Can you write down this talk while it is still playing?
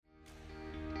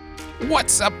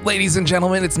What's up, ladies and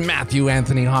gentlemen? It's Matthew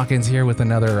Anthony Hawkins here with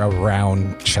another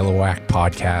Around Chilliwack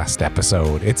podcast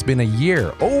episode. It's been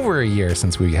over a year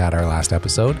since we had our last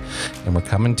episode, and we're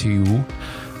coming to you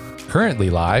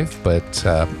currently live, but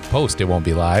post it won't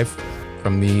be live,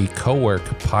 from the Co-Work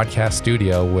podcast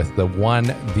studio with the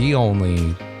one, the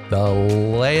only, the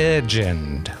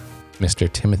legend,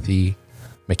 Mr. Timothy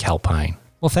McAlpine.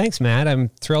 Well, thanks, Matt. I'm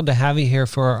thrilled to have you here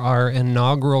for our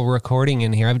inaugural recording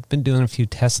in here. I've been doing a few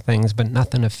test things, but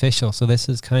nothing official. So this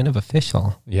is kind of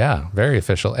official. Yeah, very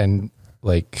official. And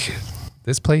like,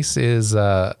 this place is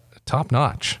top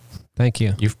notch. Thank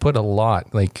you. You've put a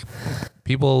lot, like,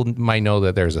 people might know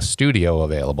that there's a studio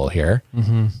available here,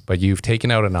 but you've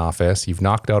taken out an office, you've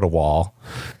knocked out a wall,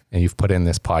 and you've put in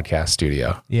this podcast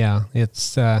studio. Yeah,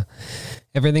 it's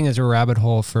everything is a rabbit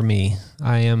hole for me.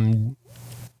 I am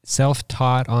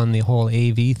self-taught on the whole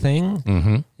AV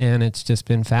thing, and it's just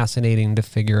been fascinating to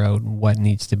figure out what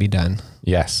needs to be done.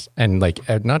 Yes, and like,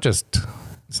 it's not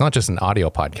just an audio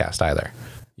podcast either.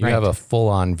 You have a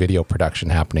full-on video production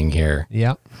happening here.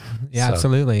 Yeah, So,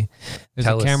 absolutely. There's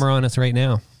a camera on us right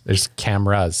now. There's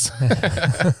cameras.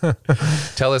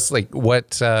 Tell us, like,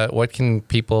 what can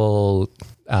people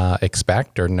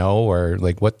expect or know, or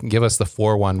like, give us the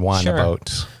 411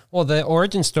 about. Well, the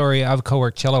origin story of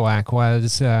Co-Work Chilliwack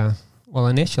was,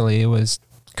 initially it was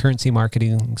Currency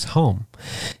Marketing's home.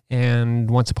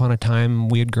 And once upon a time,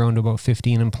 we had grown to about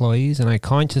 15 employees, and I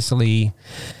consciously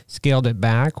scaled it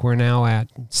back. We're now at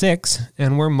 6,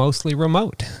 and we're mostly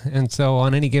remote. And so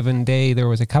on any given day, there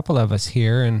was a couple of us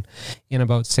here and in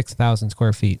about 6,000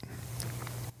 square feet.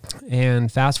 And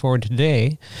fast forward to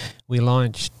today, we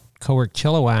launched Co-Work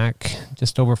Chilliwack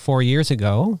just over 4 years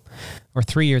ago, or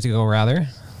 3 years ago, rather.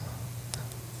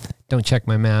 Don't check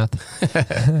my math.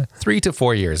 3 to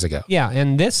 4 years ago. Yeah,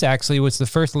 and this actually was the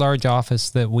first large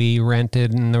office that we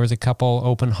rented, and there was a couple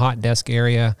open hot desk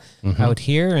area out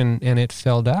here, and it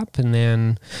filled up, and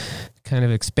then kind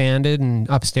of expanded, and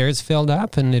upstairs filled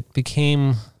up, and it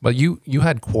became... Well, you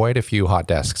had quite a few hot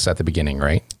desks at the beginning,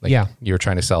 right? Like, yeah. You were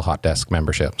trying to sell hot desk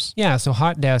memberships. Yeah, so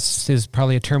hot desks is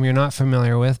probably a term you're not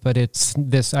familiar with, but it's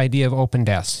this idea of open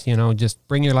desks. You know, just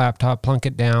bring your laptop, plunk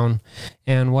it down,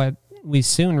 and what we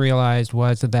soon realized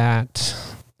was that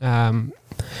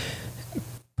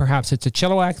perhaps it's a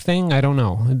Chilliwack thing, I don't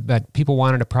know, but people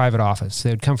wanted a private office.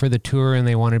 They'd come for the tour and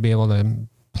they wanted to be able to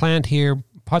plant here,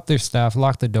 put their stuff,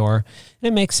 lock the door. And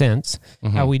it makes sense.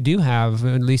 We do have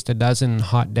at least a dozen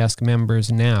hot desk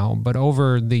members now, but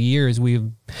over the years we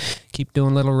keep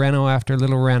doing little reno after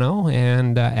little reno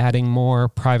and adding more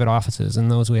private offices.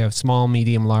 And those we have small,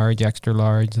 medium, large, extra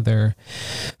large. They're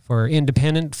for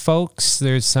independent folks.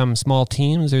 There's some small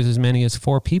teams. There's as many as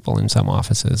 4 people in some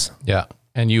offices. Yeah.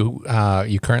 And you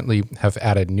currently have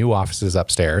added new offices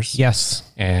upstairs. Yes.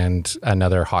 And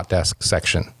another hot desk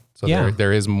section. So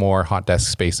there is more hot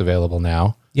desk space available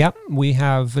now. Yep. We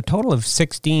have a total of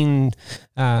 16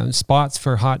 spots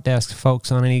for hot desk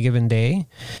folks on any given day.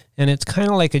 And it's kind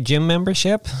of like a gym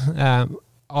membership.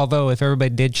 Although if everybody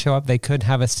did show up, they could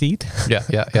have a seat.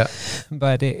 Yeah.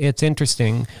 But it's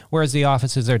interesting. Whereas the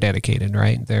offices are dedicated,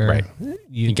 right? They're right.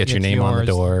 You get your name on the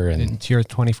door, and it's yours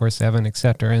 24/7, et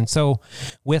cetera. And so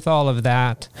with all of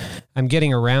that, I'm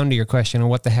getting around to your question of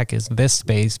what the heck is this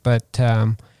space. But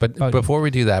before we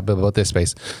do that, about this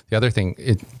space, the other thing,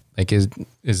 is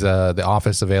the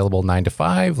office available 9 to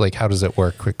 5? Like, how does it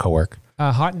work with Co-Work?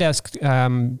 Hot desks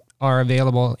are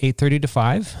available 8:30 to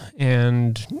 5,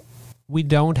 and we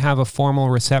don't have a formal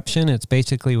reception. It's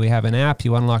basically we have an app.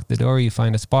 You unlock the door, you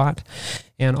find a spot.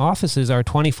 And offices are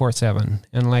 24/7.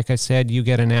 And like I said, you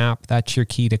get an app. That's your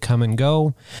key to come and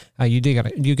go. You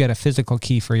get a physical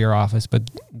key for your office, but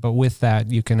with that,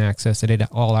 you can access it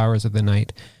at all hours of the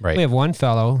night. Right. We have one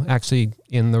fellow actually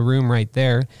in the room right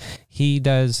there. He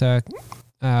does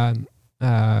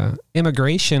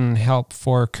immigration help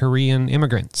for Korean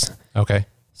immigrants. Okay.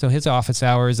 So his office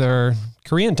hours are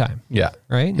Korean time. Yeah.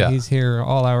 Right? Yeah. He's here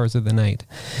all hours of the night.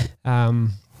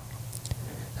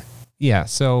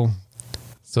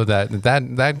 So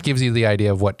that gives you the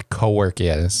idea of what Co-Work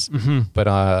is. But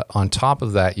on top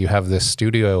of that, you have this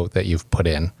studio that you've put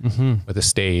in with a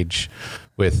stage,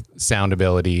 with sound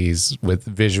abilities, with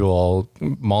visual,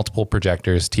 multiple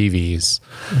projectors, TVs.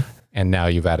 And now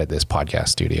you've added this podcast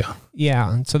studio.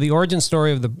 Yeah. So the origin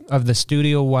story of the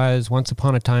studio was, once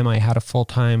upon a time I had a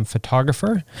full-time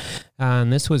photographer.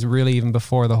 And this was really even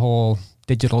before the whole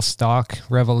digital stock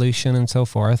revolution and so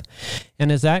forth.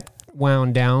 And as that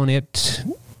wound down, it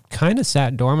kind of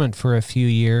sat dormant for a few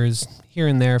years. Here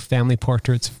and there, family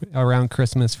portraits around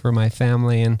Christmas for my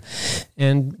family.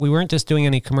 And we weren't just doing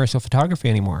any commercial photography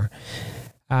anymore.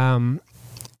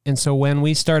 And so when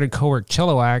we started Cowork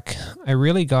Chilliwack, I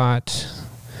really got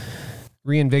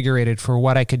reinvigorated for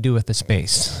what I could do with the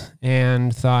space,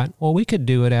 and thought, well, we could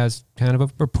do it as kind of a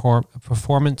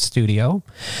performance studio,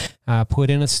 put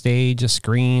in a stage, a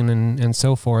screen, and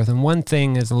so forth. And one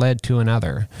thing has led to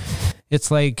another.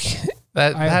 It's like...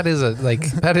 That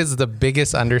is the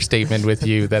biggest understatement with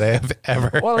you that I have ever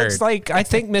heard. Well, it's like, I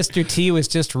think Mr. T was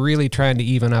just really trying to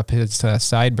even up his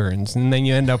sideburns, and then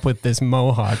you end up with this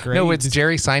mohawk, right? No, it's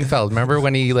Jerry Seinfeld. Remember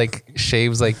when he like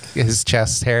shaves like his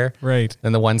chest hair? Right.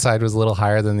 And the one side was a little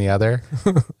higher than the other,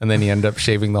 and then he ended up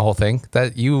shaving the whole thing.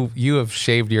 That you have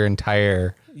shaved your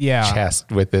entire chest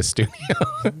with this studio.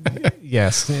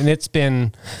 Yes, and it's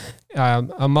been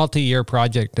a multi-year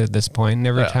project at this point. And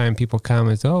every time people come,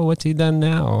 it's, oh, what's he done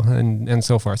now? And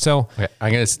so forth. So okay,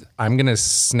 I'm gonna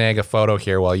snag a photo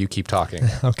here while you keep talking.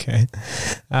 Okay.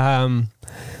 Now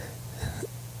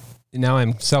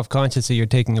I'm self-conscious that you're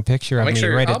taking a picture of me right at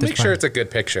this point. I'll make sure it's a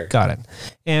good picture. Got it.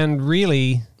 And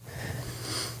really,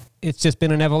 it's just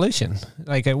been an evolution.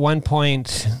 Like at one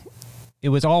point, it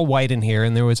was all white in here,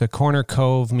 and there was a corner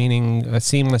cove, meaning a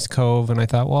seamless cove. And I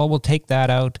thought, well, we'll take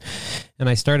that out. And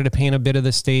I started to paint a bit of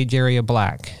the stage area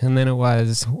black. And then it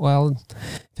was, well,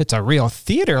 if it's a real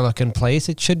theater-looking place,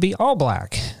 it should be all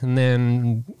black. And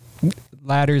then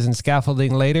ladders and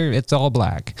scaffolding later, it's all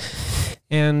black.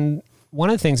 And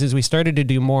one of the things is we started to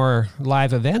do more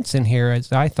live events in here,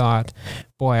 as I thought,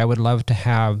 boy, I would love to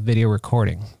have video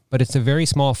recording. But it's a very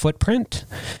small footprint.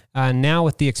 Now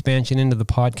with the expansion into the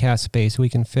podcast space, we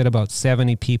can fit about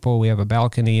 70 people. We have a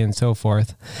balcony and so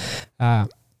forth.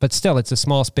 But still, it's a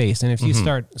small space. And if you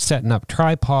start setting up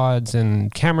tripods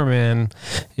and cameramen,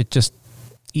 it just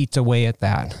eats away at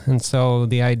that. And so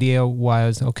the idea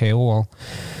was, okay, well,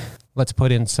 let's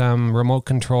put in some remote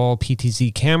control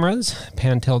PTZ cameras,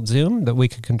 pan-tilt zoom, that we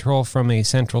could control from a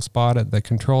central spot at the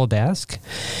control desk.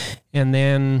 And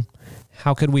then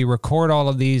how could we record all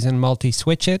of these and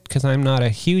multi-switch it? Because I'm not a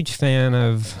huge fan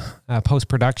of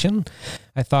post-production.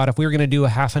 I thought if we were going to do a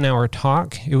half an hour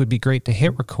talk, it would be great to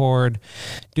hit record,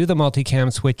 do the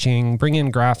multicam switching, bring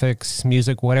in graphics,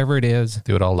 music, whatever it is.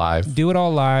 Do it all live.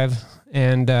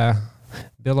 And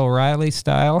Bill O'Reilly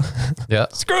style. Yeah.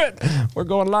 Screw it. We're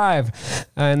going live.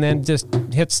 And then just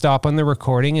hit stop on the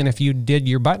recording. And if you did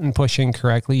your button pushing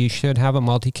correctly, you should have a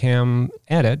multicam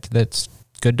edit that's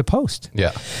good to post.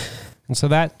 Yeah. And so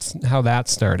that's how that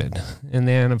started. And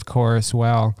then, of course,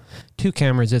 well, 2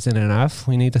 cameras isn't enough.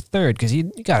 We need a third because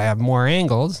you got to have more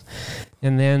angles.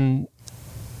 And then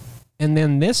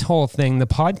this whole thing, the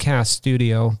podcast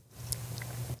studio,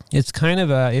 it's kind of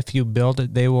if you build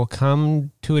it, they will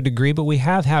come to a degree. But we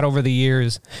have had over the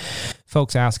years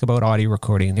folks ask about audio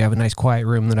recording. They have a nice quiet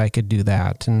room that I could do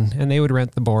that. And they would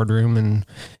rent the boardroom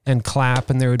and clap,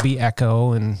 and there would be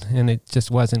echo, and it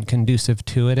just wasn't conducive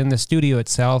to it. And the studio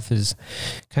itself is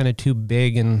kind of too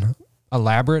big and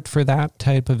elaborate for that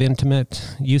type of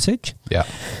intimate usage. Yeah.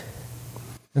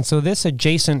 And so this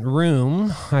adjacent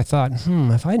room, I thought,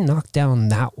 if I knocked down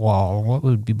that wall, what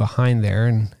would be behind there?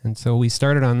 And so we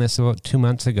started on this about 2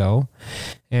 months ago,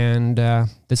 and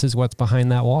this is what's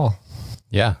behind that wall.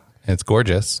 Yeah, it's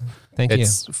gorgeous. Thank you.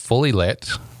 It's fully lit.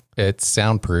 It's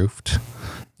soundproofed,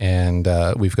 and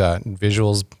we've got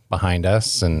visuals behind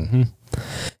us. And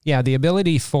yeah, the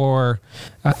ability for...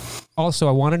 also,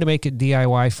 I wanted to make it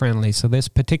DIY friendly. So this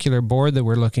particular board that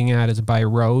we're looking at is by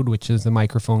Rode, which is the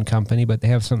microphone company, but they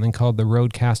have something called the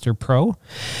Rodecaster Pro.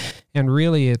 And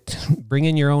really, bring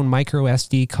in your own micro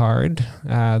SD card.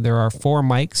 There are 4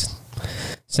 mics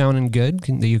sounding good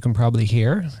that you can probably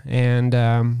hear, and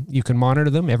you can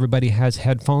monitor them. Everybody has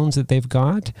headphones that they've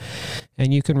got,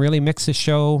 and you can really mix the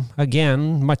show,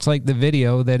 again, much like the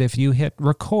video, that if you hit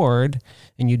record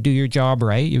and you do your job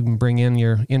right, you can bring in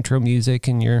your intro music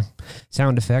and your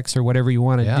sound effects or whatever you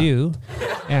want to do.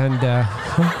 And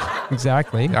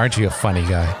exactly. Aren't you a funny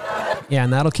guy? Yeah,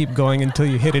 and that'll keep going until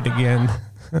you hit it again.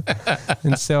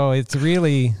 And so it's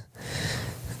really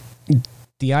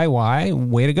DIY,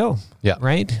 way to go. Yeah.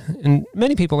 Right? And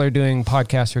many people are doing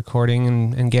podcast recording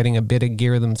and getting a bit of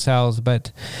gear themselves,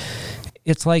 but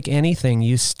it's like anything.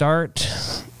 You start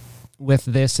with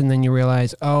this and then you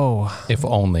realize, if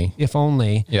only.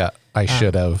 Yeah, I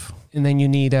should have. And then you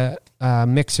need a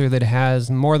mixer that has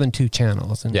more than 2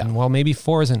 channels. And well, maybe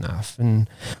 4 is enough. And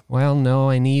well, no,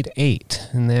 I need 8.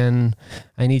 And then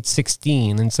I need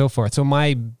 16 and so forth. So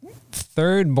my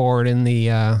third board in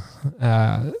the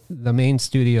main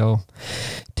studio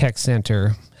tech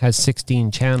center has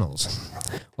 16 channels.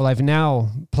 Well, I've now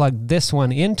plugged this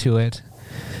one into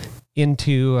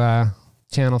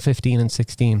channel 15 and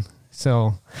 16.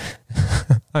 So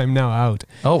I'm now out.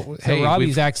 Oh, So hey,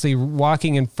 Robbie's actually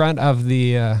walking in front of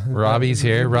the... Robbie's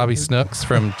here. Robbie Snooks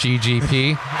from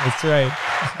GGP. That's right.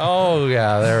 Oh,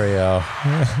 yeah, there we go.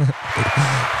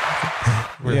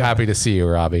 We're Yeah. happy to see you,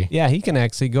 Robbie. Yeah, he can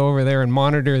actually go over there and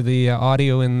monitor the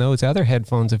audio in those other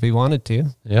headphones if he wanted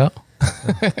to. Yeah. I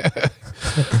have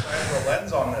the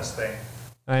lens on this thing.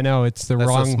 I know, it's the That's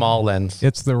wrong... a small lens.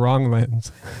 It's the wrong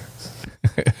lens.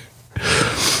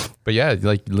 But yeah,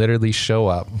 like literally show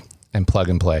up and plug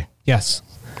and play. Yes.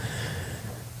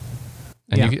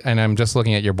 And, Yeah. and I'm just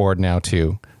looking at your board now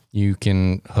too. You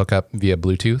can hook up via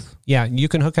Bluetooth. Yeah, you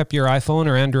can hook up your iPhone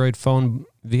or Android phone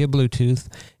via Bluetooth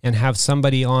and have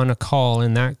somebody on a call,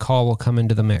 and that call will come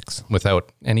into the mix.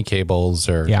 Without any cables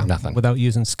or Yeah, nothing. without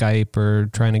using Skype or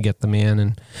trying to get them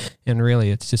in. And really,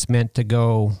 it's just meant to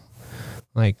go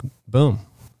like, boom,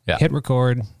 Yeah. hit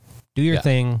record, do your Yeah.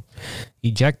 thing,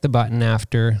 eject the button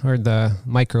after, or the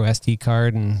micro SD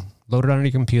card, and load it on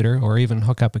your computer, or even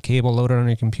hook up a cable, load it on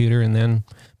your computer, and then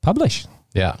publish.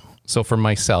 Yeah. So for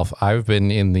myself, I've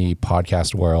been in the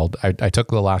podcast world. I took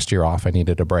the last year off. I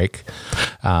needed a break.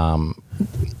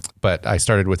 But I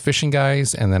started with Fishing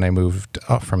Guys, and then I moved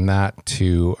up from that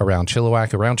to Around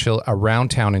Chilliwack.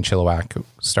 Around Town in Chilliwack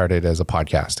started as a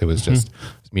podcast. It was just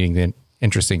meeting the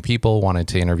interesting people, wanted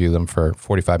to interview them for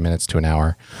 45 minutes to an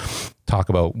hour, talk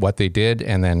about what they did,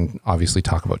 and then obviously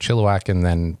talk about Chilliwack. And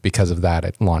then because of that,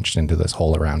 it launched into this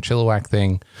whole Around Chilliwack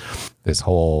thing, this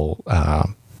whole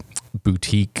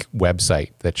boutique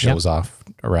website that shows off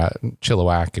around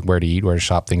Chilliwack and where to eat, where to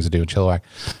shop, things to do in Chilliwack.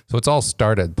 So it's all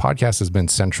started. Podcast has been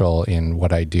central in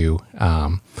what I do.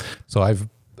 So I've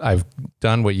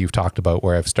done what you've talked about,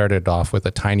 where I've started off with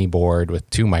a tiny board with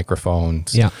 2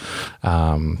 microphones,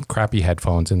 crappy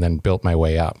headphones, and then built my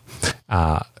way up.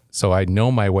 So I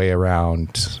know my way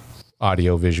around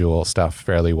audio visual stuff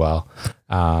fairly well.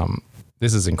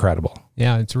 This is incredible.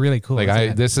 Yeah, it's really cool.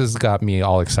 This has got me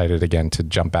all excited again to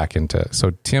jump back into.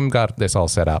 So Tim got this all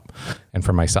set up, and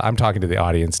for myself, I'm talking to the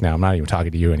audience now. I'm not even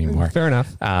talking to you anymore. Fair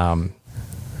enough.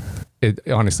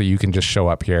 Honestly, you can just show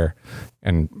up here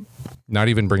and not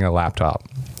even bring a laptop.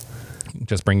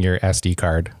 Just bring your SD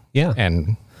card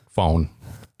and phone,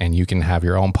 and you can have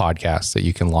your own podcast that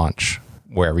you can launch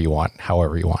wherever you want,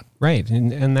 however you want. Right.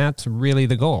 And that's really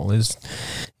the goal is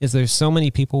there's so many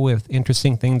people with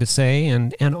interesting thing to say,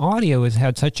 and audio has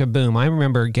had such a boom. I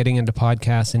remember getting into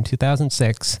podcasts in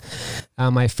 2006.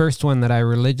 My first one that I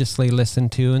religiously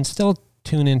listened to and still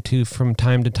tune into from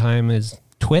time to time is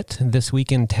Twit, This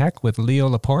Week in Tech with Leo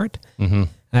Laporte. Mm-hmm.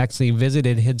 I actually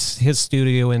visited his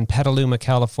studio in Petaluma,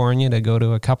 California to go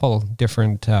to a couple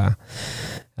different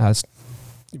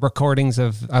recordings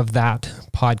of that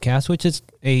podcast, which is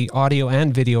a audio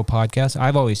and video podcast.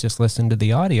 I've always just listened to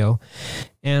the audio,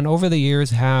 and over the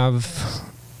years have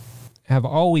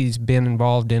always been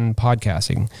involved in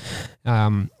podcasting.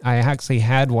 I actually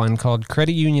had one called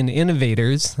Credit Union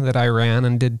Innovators that I ran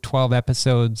and did 12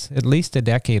 episodes at least a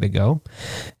decade ago,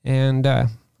 and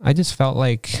I just felt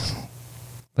like,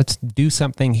 let's do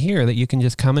something here that you can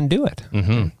just come and do it.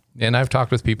 Mm-hmm. And I've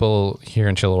talked with people here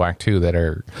in Chilliwack too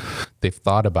they've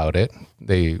thought about it.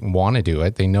 They want to do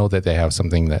it. They know that they have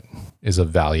something that is of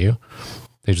value.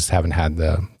 They just haven't had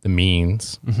the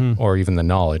means or even the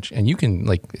knowledge. And you can,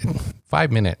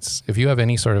 5 minutes, if you have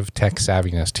any sort of tech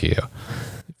savviness to you,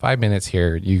 5 minutes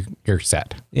here, you're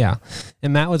set. Yeah.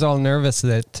 And Matt was all nervous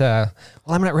that,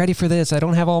 I'm not ready for this. I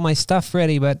don't have all my stuff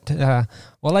ready, but,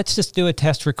 let's just do a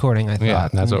test recording, I thought. Yeah,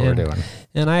 that's what we're doing.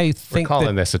 And I think we're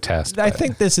calling this a test. I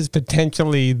think this is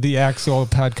potentially the actual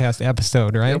podcast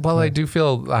episode, right? Yeah, well, I do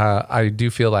feel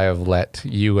I have let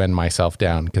you and myself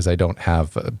down because I don't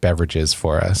have beverages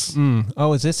for us.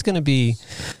 Oh, is this going to be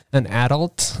an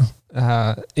adult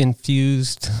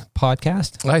infused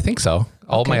podcast? I think so.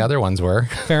 All my other ones were.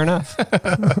 Fair enough.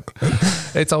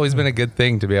 It's always been a good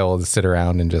thing to be able to sit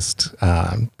around and just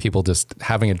people just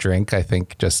having a drink, I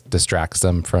think, just distracts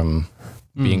them from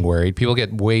being worried. People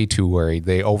get way too worried.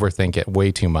 They overthink it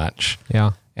way too much.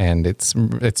 Yeah. And it's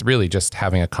really just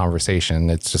having a conversation.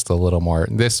 It's just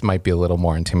this might be a little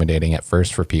more intimidating at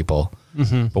first for people.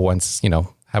 Mm-hmm. But once,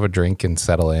 have a drink and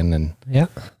settle in and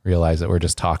realize that we're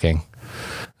just talking,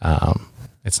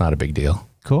 it's not a big deal.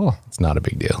 Cool. It's not a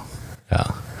big deal. Yeah.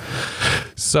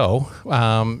 So,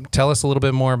 tell us a little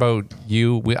bit more about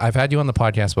you. I've had you on the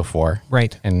podcast before,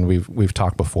 right? And we've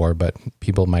talked before, but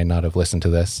people might not have listened to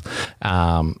this.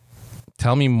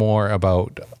 Tell me more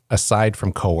about, aside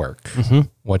from co-work,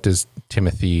 what does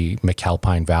Timothy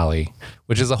McAlpine Valley,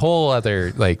 which is a whole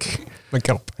other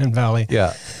McAlpine Valley.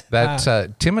 Yeah,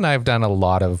 that Tim and I have done a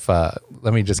lot of.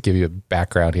 Let me just give you a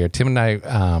background here. Tim and I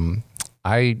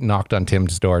I knocked on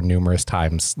Tim's door numerous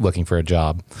times looking for a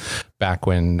job back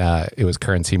when it was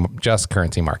currency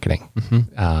marketing.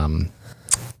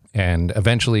 And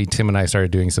eventually Tim and I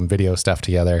started doing some video stuff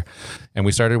together, and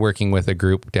we started working with a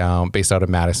group based out of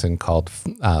Madison called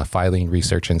Filene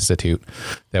Research Institute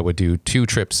that would do 2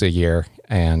 trips a year.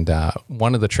 And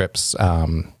one of the trips,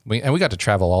 we got to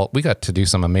travel we got to do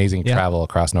some amazing travel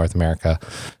across North America,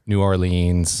 New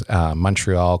Orleans,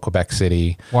 Montreal, Quebec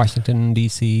City, Washington,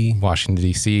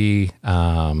 D.C.,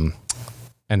 and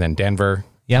then Denver,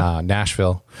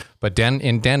 Nashville. But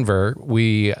in Denver,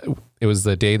 it was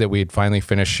the day that we had finally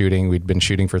finished shooting. We'd been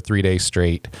shooting for 3 days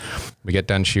straight. We get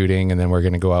done shooting, and then we're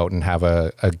going to go out and have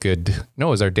a good... No, it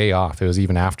was our day off. It was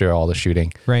even after all the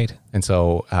shooting. Right. And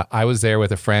so I was there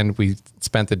with a friend. We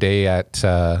spent the day at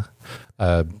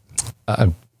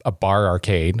a bar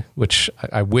arcade, which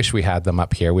I wish we had them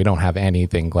up here. We don't have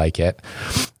anything like it.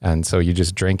 And so you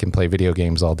just drink and play video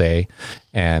games all day.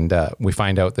 And we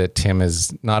find out that Tim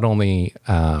is not only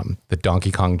the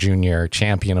Donkey Kong Jr.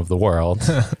 champion of the world,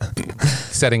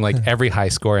 setting like every high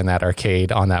score in that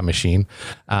arcade on that machine.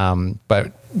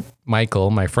 But Michael,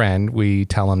 my friend, we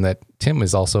tell him that Tim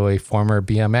is also a former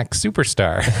BMX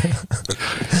superstar.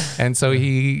 And so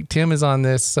Tim is on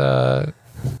this...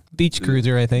 beach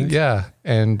cruiser, I think. Yeah.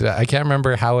 And I can't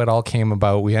remember how it all came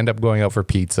about. We end up going out for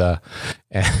pizza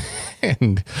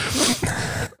and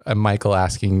Michael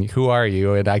asking, "Who are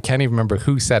you?" And I can't even remember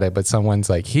who said it, but someone's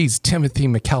like, "He's Timothy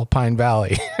McAlpine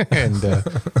Valley." And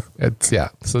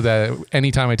so that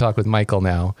anytime I talk with Michael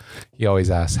now, he always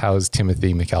asks, "How's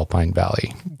Timothy McAlpine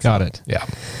Valley?" Got it. Yeah.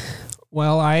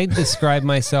 Well, I describe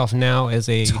myself now as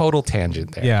a total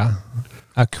tangent there. Yeah.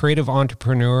 A creative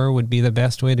entrepreneur would be the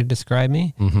best way to describe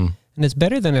me. Mm-hmm. And it's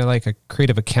better than a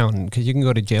creative accountant, because you can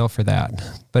go to jail for that.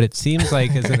 But it seems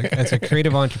like as a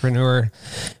creative entrepreneur,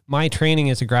 my training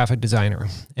is a graphic designer.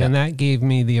 And that gave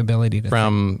me the ability to...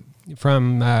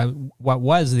 From what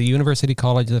was the University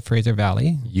College of the Fraser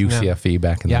Valley. UCFE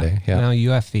back in the day. Yeah. Now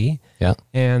UFE. Yeah.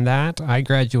 And that I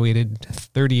graduated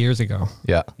 30 years ago.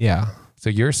 Yeah. Yeah. So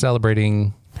you're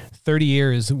celebrating... 30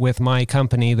 years with my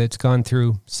company that's gone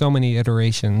through so many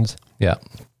iterations. Yeah.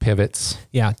 Pivots.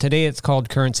 Yeah. Today it's called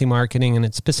Currency Marketing, and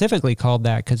it's specifically called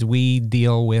that because we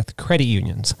deal with credit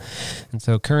unions. And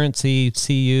so currency,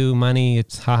 CU, money,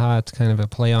 it's kind of a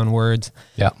play on words.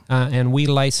 Yeah. And we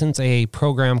license a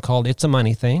program called It's a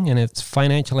Money Thing, and it's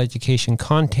financial education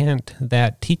content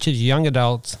that teaches young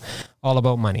adults all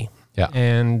about money. Yeah.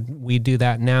 And we do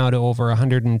that now to over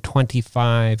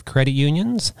 125 credit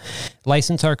unions,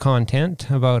 license our content,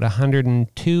 about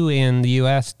 102 in the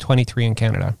US, 23 in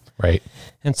Canada. Right.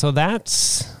 And so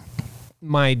that's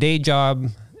my day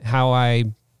job, how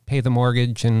I pay the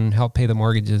mortgage and help pay the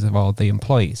mortgages of all the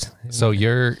employees. So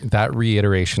that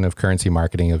reiteration of currency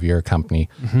marketing of your company,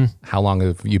 how long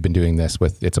have you been doing this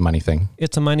with It's a Money Thing?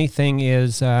 It's a Money Thing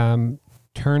is...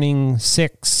 turning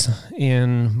 6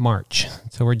 in March.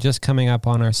 So we're just coming up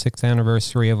on our 6th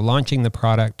anniversary of launching the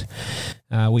product.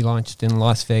 We launched in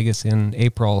Las Vegas in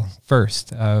April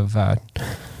 1st of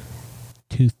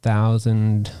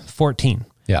 2014.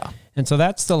 Yeah. And so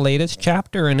that's the latest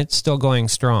chapter, and it's still going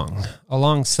strong.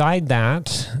 Alongside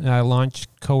that, I launched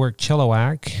Cowork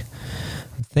Chilliwack.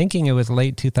 I'm thinking it was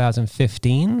late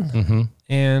 2015. Mm-hmm.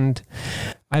 And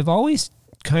I've always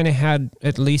kind of had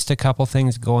at least a couple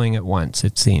things going at once,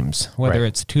 it seems. Whether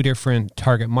it's 2 different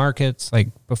target markets, like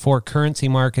before Currency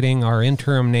Marketing, our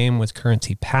interim name was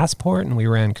Currency Passport, and we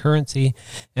ran Currency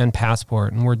and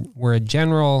Passport. And we're a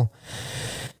general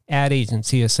ad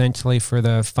agency essentially for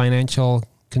the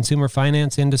consumer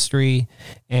finance industry,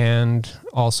 and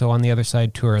also on the other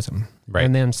side, tourism. Right.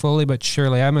 And then slowly but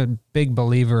surely, I'm a big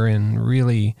believer in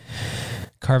really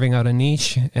carving out a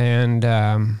niche and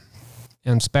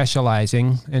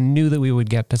specializing, and knew that we would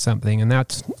get to something. And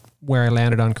that's where I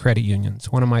landed on credit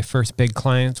unions. One of my first big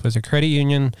clients was a credit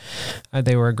union.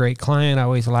 They were a great client. I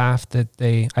always laughed that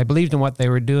I believed in what they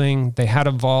were doing. They had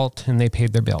a vault and they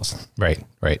paid their bills. Right.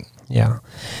 Yeah.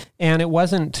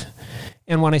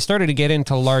 And when I started to get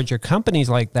into larger companies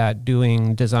like that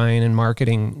doing design and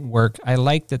marketing work, I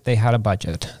liked that they had a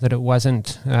budget, that it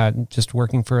wasn't just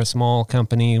working for a small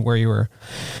company where you were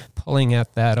pulling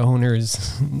at that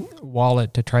owner's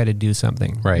wallet to try to do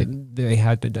something. Right. They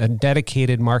had a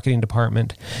dedicated marketing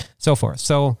department, so forth.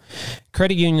 So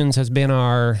credit unions has been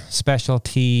our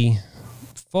specialty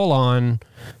full on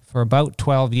for about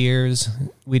 12 years.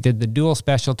 We did the dual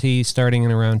specialty starting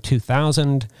in around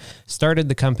 2000, started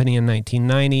the company in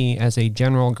 1990 as a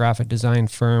general graphic design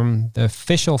firm. The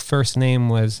official first name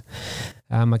was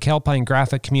McAlpine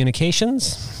Graphic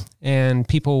Communications. and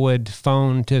people would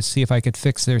phone to see if I could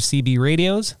fix their CB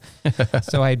radios.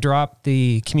 So I dropped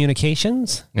the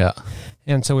communications. Yeah.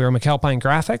 And so we were McAlpine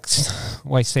Graphics.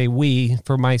 Well, I say we,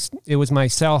 it was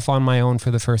myself on my own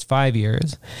for the first 5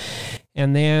 years.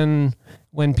 And then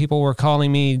when people were calling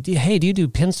me, hey, do you do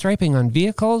pinstriping on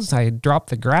vehicles? I dropped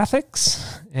the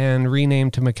graphics and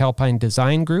renamed to McAlpine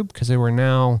Design Group because they were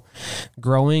now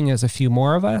growing as a few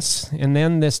more of us. And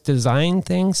then this design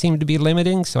thing seemed to be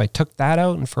limiting, so I took that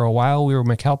out, and for a while we were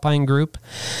McAlpine Group.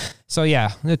 So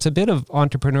yeah, it's a bit of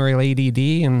entrepreneurial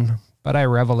ADD, but I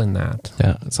revel in that.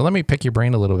 Yeah. So let me pick your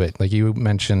brain a little bit. Like you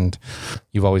mentioned,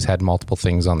 you've always had multiple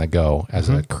things on the go as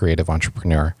a creative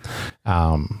entrepreneur.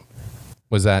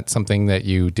 Was that something that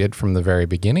you did from the very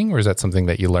beginning, or is that something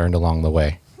that you learned along the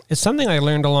way? It's something I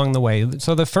learned along the way.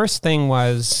 So the first thing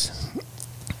was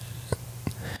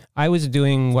I was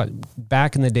doing what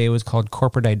back in the day was called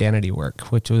corporate identity work,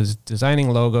 which was designing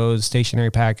logos,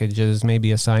 stationery packages,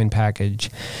 maybe a sign package,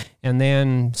 and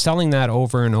then selling that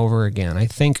over and over again. I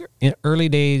think in early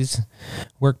days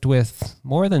worked with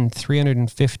more than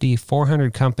 350,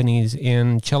 400 companies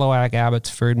in Chilliwack,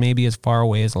 Abbotsford, maybe as far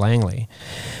away as Langley.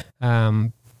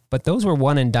 But those were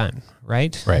one and done,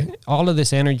 right? Right. All of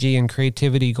this energy and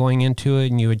creativity going into it,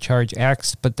 and you would charge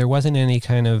X, but there wasn't any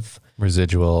kind of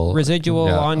residual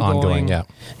ongoing. Yeah.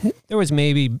 There was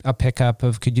maybe a pickup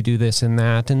of could you do this and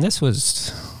that, and this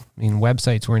was,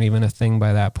 websites weren't even a thing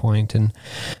by that point, and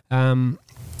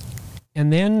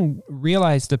then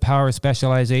realized the power of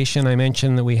specialization. I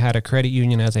mentioned that we had a credit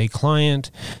union as a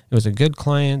client. It was a good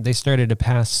client. They started to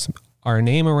pass our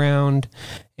name around,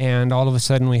 and all of a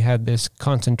sudden we had this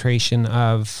concentration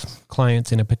of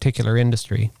clients in a particular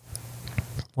industry.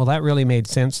 Well, that really made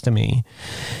sense to me.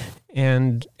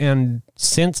 And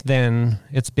since then,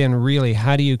 it's been really,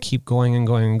 how do you keep going and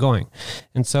going and going?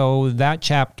 And so that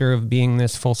chapter of being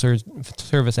this full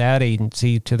service ad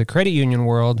agency to the credit union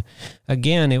world,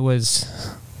 again, it was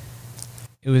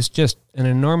just an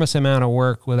enormous amount of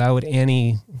work without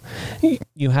any,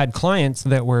 you had clients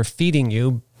that were feeding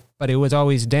you, but it was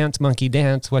always dance, monkey,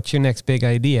 dance. What's your next big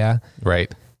idea?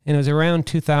 Right. And it was around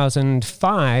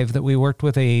 2005 that we worked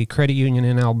with a credit union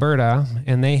in Alberta,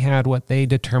 and they had what they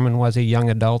determined was a young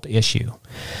adult issue.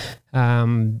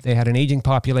 They had an aging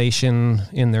population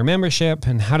in their membership,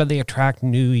 and how do they attract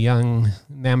new young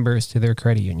members to their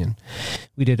credit union?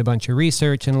 We did a bunch of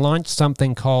research and launched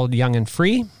something called Young and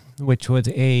Free, which was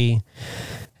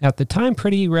at the time,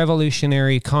 pretty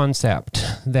revolutionary concept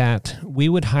that we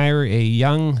would hire a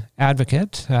young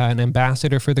advocate, an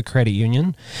ambassador for the credit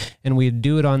union, and we'd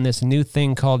do it on this new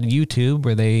thing called YouTube,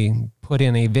 where they put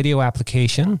in a video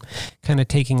application, kind of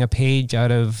taking a page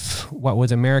out of what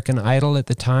was American Idol at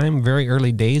the time, very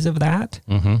early days of that,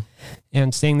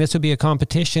 and saying this would be a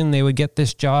competition. They would get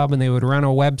this job, and they would run a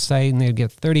website, and they'd get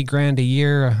 $30,000 a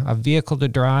year, a vehicle to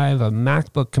drive, a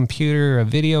MacBook computer, a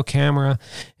video camera,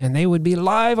 and they would be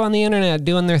live on the internet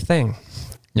doing their thing.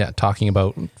 Yeah, talking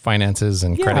about finances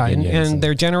and credit unions. And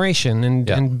their generation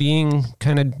and being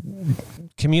kind of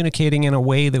communicating in a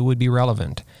way that would be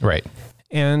relevant. Right.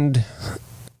 And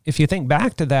if you think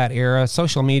back to that era,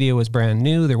 social media was brand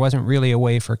new. There wasn't really a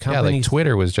way for companies. Yeah, like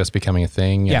Twitter was just becoming a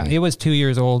thing. Yeah, it was 2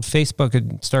 years old. Facebook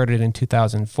had started in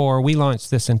 2004. We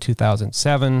launched this in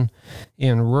 2007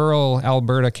 in rural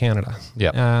Alberta, Canada.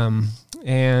 Yeah.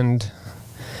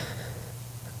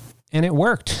 And it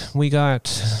worked. We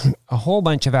got a whole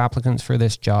bunch of applicants for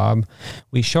this job.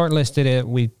 We shortlisted it.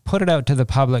 We put it out to the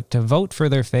public to vote for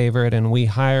their favorite, and we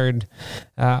hired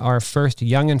our first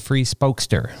Young and Free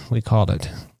spokester, we called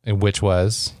it. Which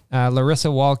was? Larissa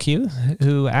Walkew,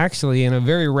 who actually, in a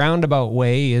very roundabout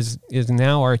way, is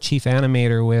now our chief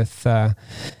animator with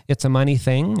It's a Money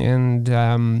Thing.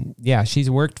 And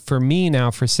she's worked for me now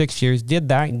for 6 years, did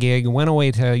that gig, went away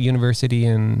to university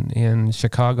in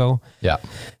Chicago. Yeah.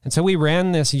 And so we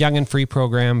ran this Young and Free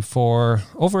program for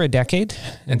over a decade.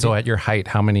 And so at your height,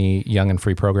 how many Young and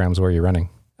Free programs were you running?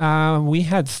 We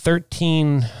had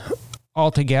 13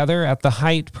 altogether. At the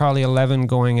height, probably 11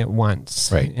 going at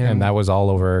once. Right. And that was all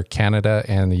over Canada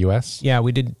and the U.S.? Yeah,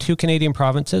 we did 2 Canadian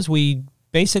provinces. We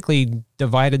basically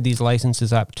divided these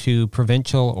licenses up to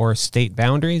provincial or state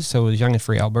boundaries. So it was Young and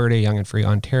Free Alberta, Young and Free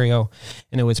Ontario,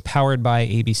 and it was powered by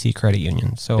ABC Credit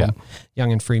Union. So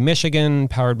Young and Free Michigan,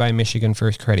 powered by Michigan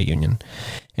First Credit Union.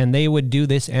 And they would do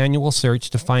this annual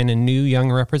search to find a new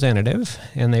young representative,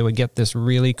 and they would get this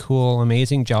really cool,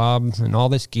 amazing job and all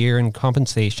this gear and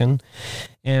compensation.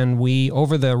 And we,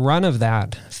 over the run of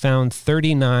that, found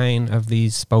 39 of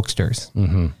these spokesters.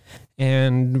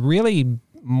 And really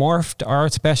morphed our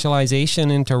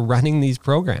specialization into running these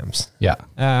programs. Yeah.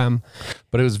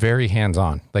 But it was very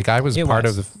hands-on. Like I was part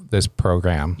of this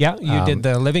program. Yeah, you did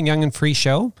the Living Young and Free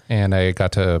show. And I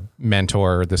got to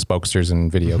mentor the spokesters in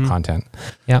video content.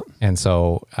 Yeah. And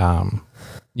so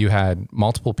you had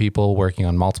multiple people working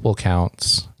on multiple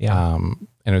accounts. Yeah. And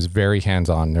it was very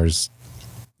hands-on. There's,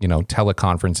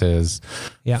 teleconferences,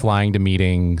 flying to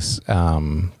meetings,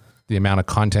 the amount of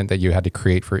content that you had to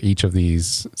create for each of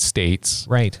these states.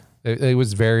 Right. It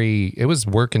was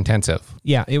work intensive.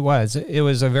 Yeah, it was. It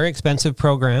was a very expensive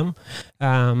program.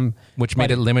 Which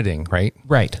made it limiting, right?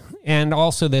 Right. And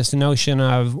also this notion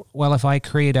of, well, if I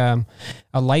create a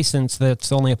license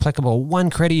that's only applicable, one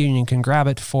credit union can grab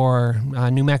it for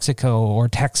New Mexico or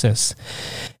Texas.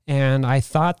 And I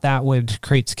thought that would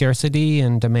create scarcity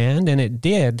and demand, and it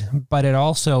did, but it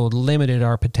also limited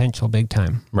our potential big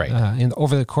time. Right.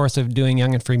 Over the course of doing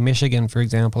Young and Free Michigan, for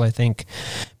example, I think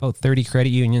about 30 credit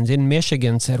unions in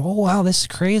Michigan said, oh, wow, this is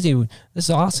crazy. This is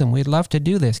awesome. We'd love to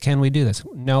do this. Can we do this?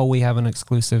 No, we have an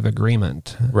exclusive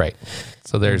agreement. Right.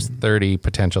 So there's 30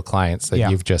 potential clients that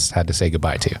you've just had to say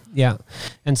goodbye to. Yeah.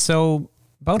 And so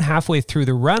about halfway through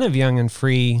the run of Young and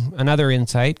Free, another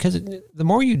insight, because the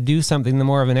more you do something, the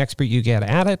more of an expert you get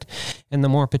at it, and the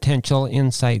more potential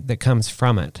insight that comes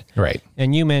from it. Right.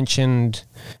 And you mentioned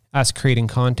us creating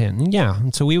content.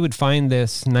 And so we would find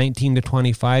this 19 to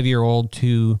 25-year-old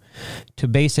to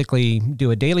basically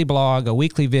do a daily blog, a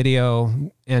weekly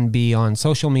video, and be on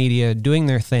social media, doing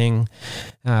their thing,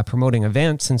 promoting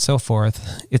events and so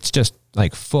forth. It's just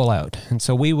like full out. And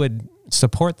so we would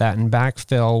support that and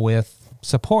backfill with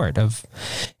support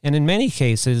and in many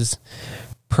cases,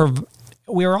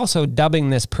 we were also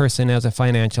dubbing this person as a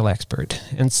financial expert,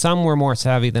 and some were more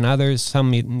savvy than others.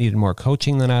 Some needed more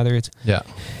coaching than others. Yeah.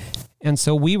 And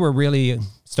so we were really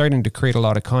starting to create a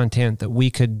lot of content that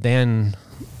we could then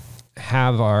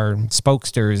have our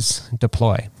spokesters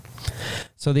deploy.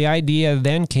 So the idea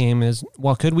then came is,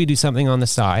 well, could we do something on the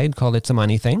side called It's a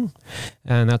Money Thing?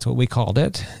 And that's what we called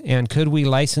it. And could we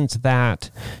license that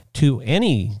to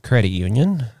any credit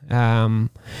union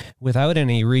without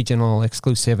any regional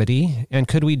exclusivity? And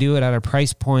could we do it at a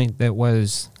price point that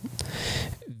was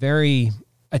very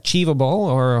achievable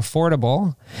or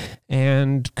affordable?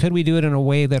 And could we do it in a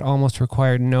way that almost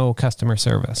required no customer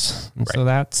service? And so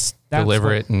that's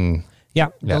deliver it and... Yeah,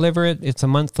 deliver it. It's a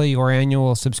monthly or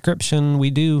annual subscription. We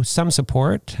do some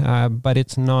support, but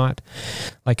it's not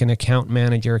like an account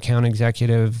manager, account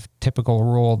executive typical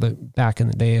role that back in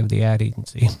the day of the ad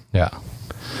agency. Yeah.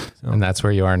 So, and that's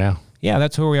where you are now. Yeah,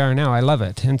 that's where we are now. I love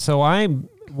it. And so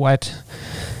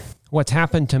what's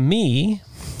happened to me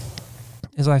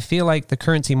is I feel like the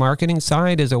currency marketing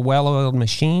side is a well-oiled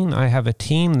machine. I have a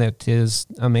team that is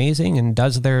amazing and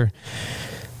does their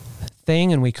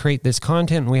thing, and we create this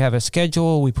content, and we have a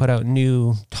schedule. We put out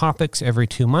new topics every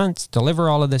 2 months, deliver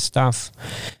all of this stuff.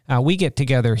 We get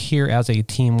together here as a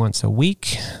team once a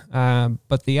week,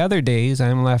 but the other days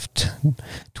I'm left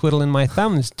twiddling my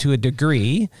thumbs to a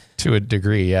degree. To a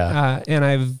degree, yeah. And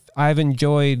I've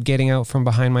enjoyed getting out from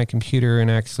behind my computer and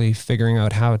actually figuring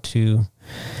out how to...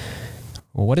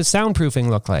 Well, what does soundproofing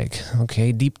look like?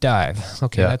 Okay, deep dive.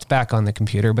 Okay, that's back on the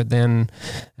computer. But then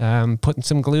putting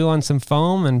some glue on some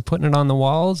foam and putting it on the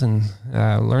walls and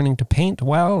learning to paint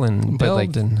well and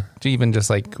build. Even just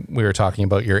like we were talking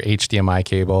about your HDMI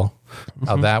cable,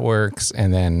 how that works,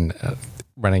 and then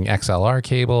running XLR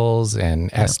cables and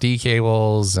SD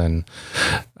cables and,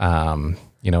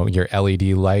 your LED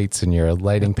lights and your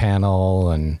lighting panel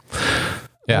and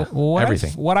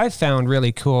everything. What I found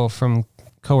really cool from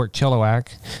Cowork Chilliwack,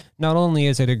 not only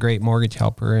is it a great mortgage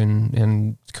helper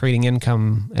and creating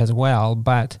income as well,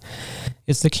 but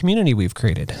it's the community we've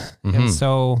created. Mm-hmm. And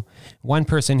so one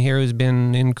person here who's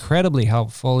been incredibly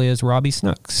helpful is Robbie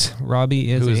Snooks.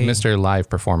 Robbie is Mr. Live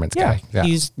Performance guy. Yeah.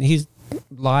 He's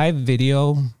live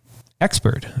video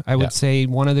expert. I would say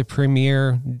one of the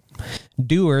premier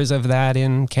doers of that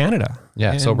in Canada.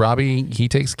 Yeah. So Robbie, he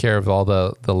takes care of all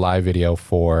the live video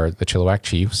for the Chilliwack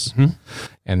Chiefs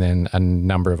and then a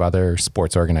number of other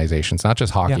sports organizations, not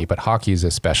just hockey, but hockey is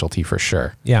a specialty for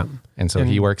sure. Yeah. And so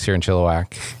he works here in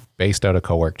Chilliwack, based out of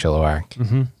Cowork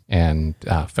Chilliwack, and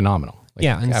phenomenal.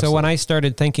 And so when I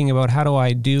started thinking about how do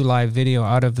I do live video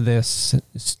out of this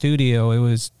studio, it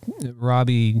was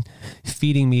Robbie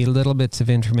feeding me little bits of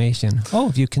information. Oh,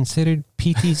 have you considered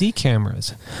PTZ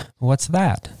cameras. What's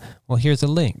that? Well, here's a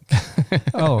link.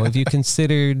 Oh, have you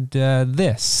considered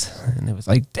this? And it was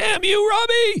like, damn you,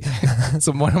 Robbie.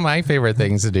 So one of my favorite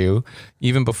things to do,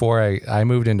 even before I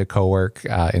moved into co-work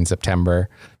in September,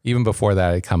 even before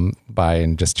that, I'd come by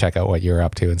and just check out what you were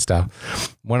up to and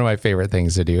stuff. One of my favorite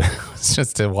things to do was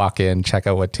just to walk in, check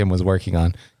out what Tim was working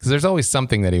on. Because there's always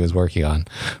something that he was working on.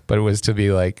 But it was to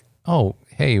be like, oh,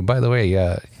 hey, by the way,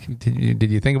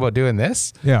 did you think about doing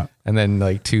this? Yeah. And then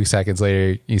like 2 seconds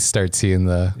later, you start seeing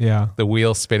the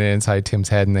wheel spinning inside Tim's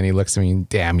head. And then he looks at me and,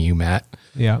 damn you, Matt.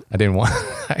 Yeah. I didn't want,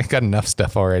 I got enough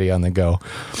stuff already on the go.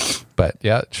 But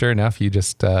yeah, sure enough, you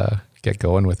just get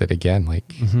going with it again.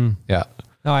 Like, yeah.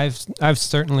 No, I've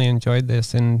certainly enjoyed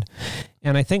this, and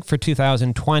I think for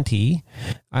 2020,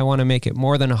 I want to make it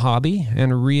more than a hobby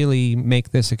and really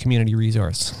make this a community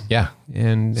resource. Yeah,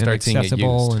 and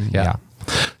accessible. And yeah.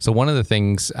 So one of the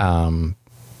things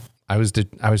I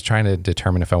was trying to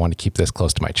determine if I wanted to keep this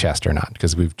close to my chest or not,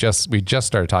 because we just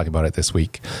started talking about it this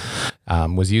week.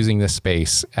 Was using this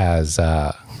space as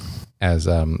for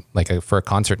a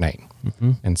concert night.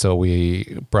 Mm-hmm. And so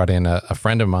we brought in a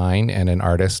friend of mine and an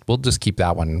artist. We'll just keep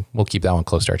that one. We'll keep that one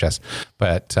close to our chest.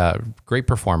 But great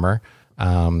performer.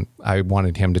 I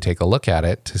wanted him to take a look at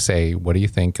it to say, what do you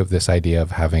think of this idea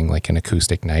of having like an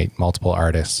acoustic night, multiple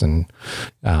artists, and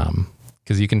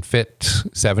because you can fit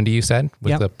 70, you said,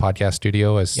 with the podcast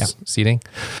studio as seating.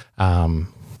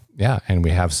 Yeah, and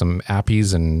we have some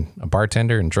appies and a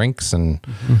bartender and drinks and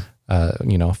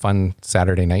a fun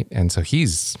Saturday night. And so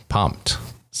he's pumped.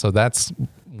 So that's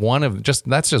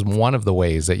just one of the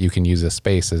ways that you can use this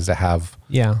space, is to have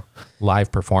live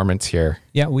performance here.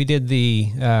 Yeah, we did the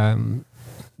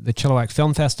Chilliwack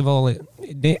Film Festival,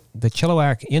 the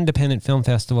Chilliwack Independent Film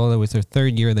Festival. It was their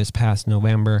third year this past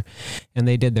November, and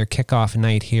they did their kickoff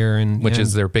night here, which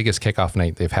is their biggest kickoff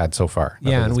night they've had so far.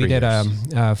 Yeah, and we did a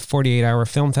 48-hour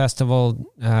film festival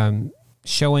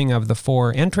showing of the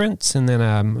 4 entrants, and then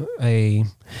a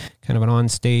kind of an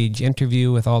on-stage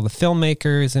interview with all the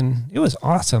filmmakers, and it was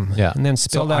awesome. Yeah, and then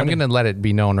spilled out. I'm going to let it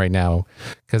be known right now,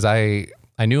 because I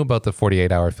knew about the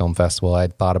 48-hour film festival.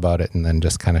 I'd thought about it and then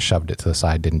just kind of shoved it to the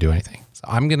side, didn't do anything. So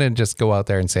I'm going to just go out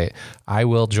there and say, I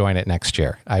will join it next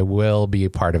year. I will be a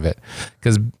part of it.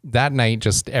 Because that night,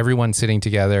 just everyone sitting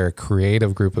together, a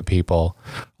creative group of people,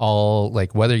 all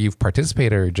like, whether you've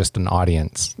participated or just an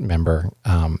audience member,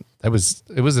 it was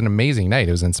an amazing night.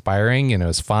 It was inspiring and it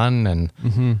was fun.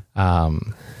 And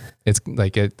it's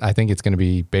like, I think it's going to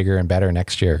be bigger and better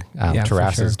next year.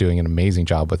 Terrasse is doing an amazing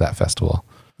job with that festival.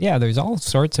 Yeah, there's all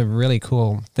sorts of really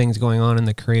cool things going on in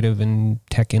the creative and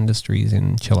tech industries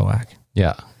in Chilliwack.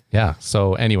 Yeah. Yeah.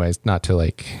 So anyways, not to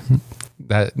like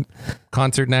that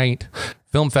concert night,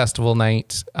 film festival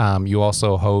night. You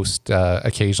also host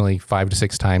occasionally 5 to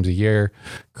 6 times a year,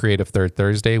 Creative Third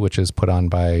Thursday, which is put on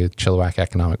by Chilliwack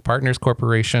Economic Partners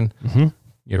Corporation. Mm-hmm.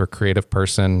 You're a creative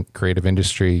person, creative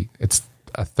industry. It's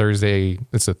a Thursday.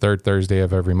 It's the third Thursday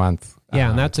of every month.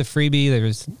 Yeah, and that's a freebie.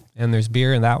 There's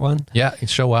beer in that one. Yeah, you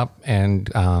show up, and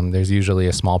there's usually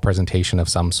a small presentation of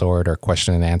some sort or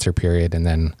question and answer period, and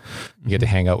then you get to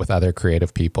hang out with other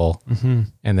creative people. Mm-hmm.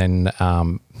 And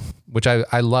then, which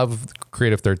I love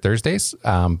Creative Third Thursdays,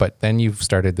 but then you've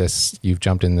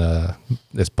jumped in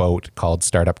this boat called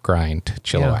Startup Grind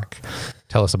Chilliwack. Yeah.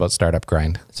 Tell us about Startup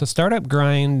Grind. So Startup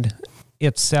Grind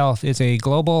itself is a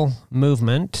global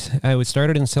movement. It was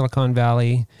started in Silicon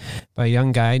Valley by a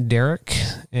young guy, Derek,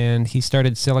 and he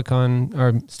started Startup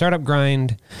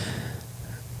Grind.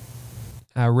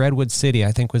 Redwood City,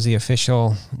 I think, was the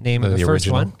official name of the first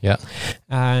original one. Yeah.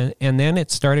 And then it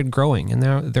started growing, and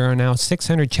there are now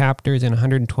 600 chapters in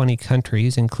 120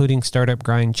 countries, including Startup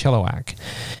Grind Chilliwack.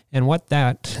 And what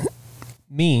that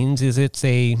means is it's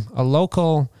a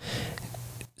local,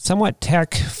 somewhat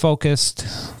tech-focused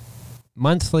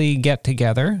monthly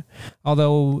get-together,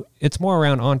 although it's more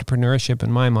around entrepreneurship in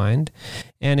my mind,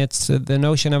 and it's the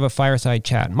notion of a fireside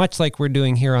chat, much like we're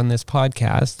doing here on this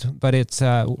podcast, but it's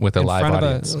with a live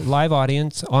audience. Of a live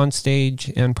audience on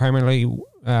stage, and primarily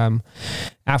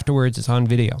afterwards it's on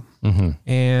video. Mm-hmm.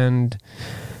 And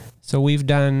so we've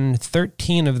done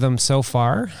 13 of them so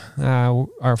far. Our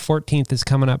 14th is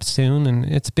coming up soon, and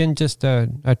it's been just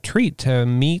a treat to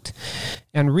meet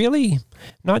and really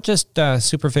not just a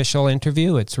superficial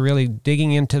interview. It's really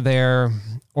digging into their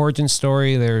origin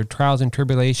story, their trials and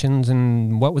tribulations,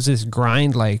 and what was this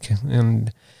grind like.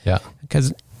 And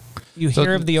because you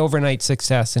hear of the overnight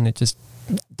success and it just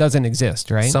doesn't exist,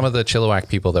 right? Some of the Chilliwack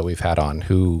people that we've had on,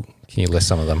 can you list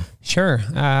some of them? Sure.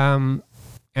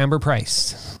 Amber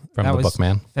Price. From The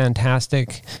Bookman.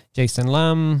 Fantastic. Jason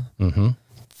Lum. Mm-hmm.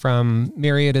 from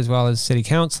Myriad as well as city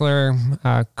councilor,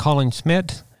 Colin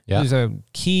Schmidt, who's a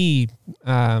key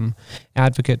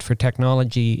advocate for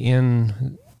technology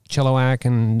in Chilliwack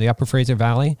and the Upper Fraser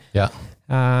Valley. Yeah.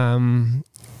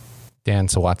 Dan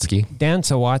Sawatsky. Dan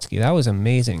Sawatsky, that was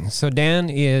amazing. So Dan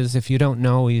is, if you don't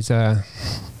know, he's a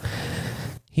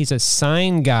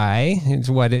sign guy.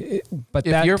 But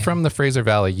if you're from the Fraser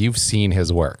Valley, you've seen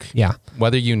his work. Yeah.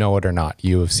 Whether you know it or not,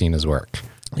 you have seen his work.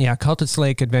 Yeah, Cultus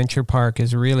Lake Adventure Park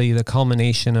is really the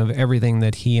culmination of everything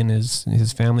that he and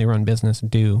his family-run business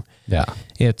do. Yeah.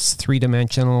 It's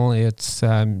three-dimensional. It's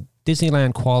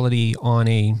Disneyland quality on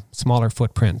a smaller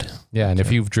footprint. Yeah, and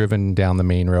if you've driven down the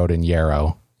main road in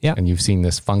Yarrow, and you've seen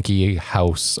this funky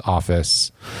house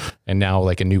office and now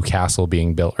like a new castle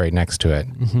being built right next to it,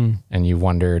 and you've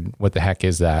wondered, what the heck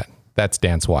is that? That's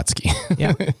Dan Sawatsky.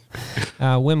 Yeah.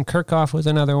 Wim Kirchhoff was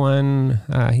another one.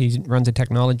 He runs a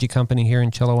technology company here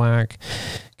in Chilliwack.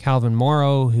 Calvin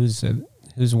Morrow, who's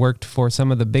worked for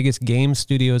some of the biggest game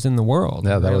studios in the world.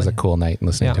 Yeah, that was a cool night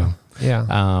listening to him.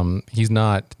 Yeah. He's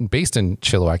not based in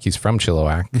Chilliwack. He's from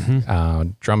Chilliwack.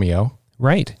 Drumeo.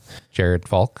 Right. Jared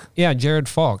Falk. Yeah, Jared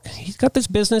Falk. He's got this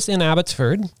business in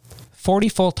Abbotsford, 40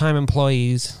 full-time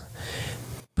employees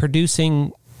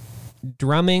producing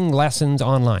drumming lessons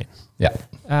online. Yeah.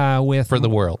 For the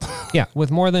world. Yeah,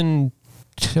 with more than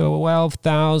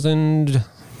 12,000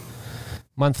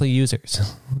 monthly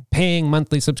users, paying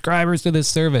monthly subscribers to this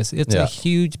service. It's a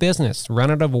huge business run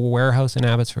out of a warehouse in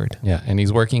Abbotsford. Yeah, and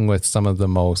he's working with some of the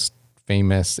most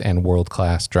famous and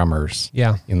world-class drummers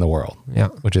in the world. Yeah.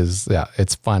 Which is,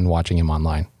 it's fun watching him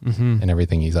online and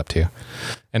everything he's up to.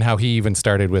 And how he even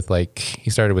started with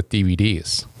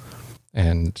DVDs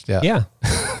and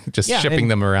just shipping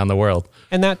them around the world.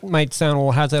 And that might sound,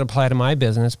 well, how does that apply to my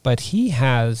business? But he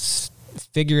has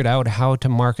figured out how to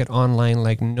market online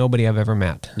like nobody I've ever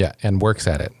met. Yeah, and works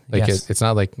at it. Like it's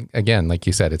not like, again, like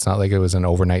you said, it's not like it was an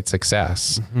overnight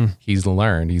success. He's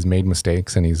learned, he's made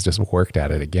mistakes, and he's just worked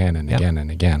at it again and again and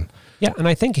again. Yeah, and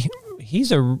I think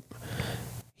he's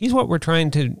what we're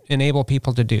trying to enable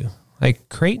people to do. Like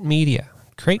create media,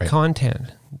 create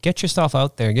content, get yourself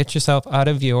out there, get yourself out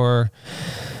of your...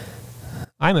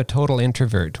 I'm a total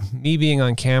introvert. Me being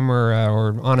on camera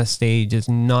or on a stage is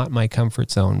not my comfort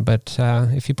zone. But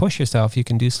if you push yourself, you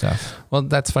can do stuff. Well,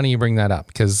 that's funny you bring that up,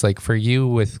 because like for you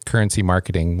with Currency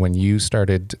Marketing, when you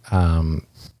started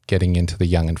getting into the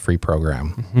Young and Free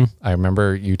program, I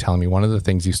remember you telling me one of the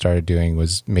things you started doing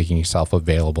was making yourself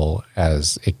available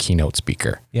as a keynote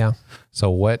speaker. Yeah.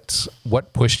 So what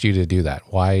pushed you to do that?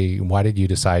 Why did you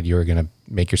decide you were going to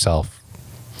make yourself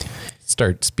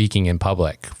start speaking in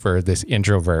public for this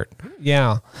introvert?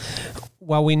 Yeah.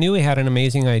 Well, we knew we had an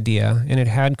amazing idea, and it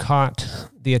had caught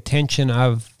the attention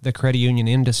of the credit union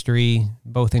industry,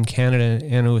 both in Canada,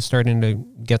 and it was starting to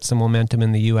get some momentum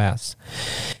in the U.S.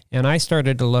 And I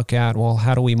started to look at, well,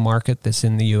 how do we market this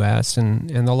in the U.S.? And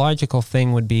the logical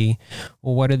thing would be,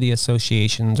 well, what are the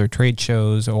associations or trade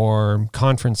shows or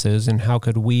conferences, and how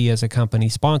could we as a company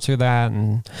sponsor that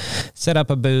and set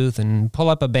up a booth and pull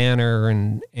up a banner?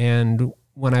 And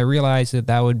when I realized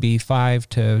that would be $5,000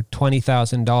 to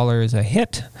 $20,000 a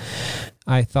hit,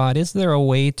 I thought, is there a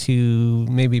way to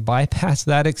maybe bypass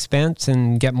that expense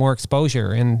and get more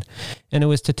exposure? And it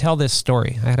was to tell this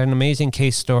story. I had an amazing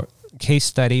case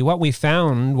study. What we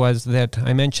found was that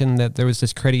I mentioned that there was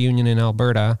this credit union in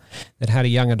Alberta that had a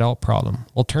young adult problem.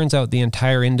 Well, turns out the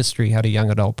entire industry had a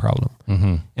young adult problem.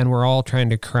 And we're all trying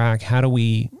to crack, how do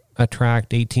we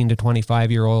attract 18 to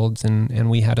 25-year-olds, and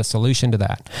we had a solution to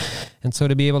that. And so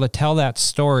to be able to tell that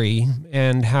story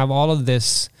and have all of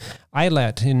this, I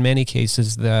let, in many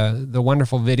cases, the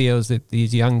wonderful videos that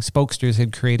these young spokesters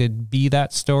had created be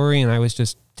that story, and I was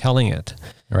just telling it.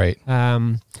 Right.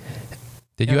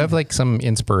 Did you have like some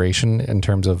inspiration in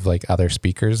terms of like other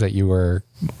speakers that you were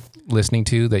listening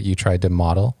to that you tried to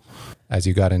model as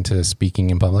you got into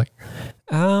speaking in public?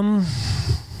 I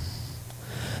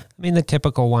mean, the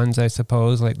typical ones, I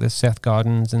suppose, like the Seth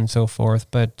Godins and so forth.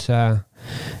 But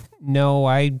no,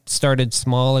 I started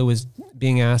small. It was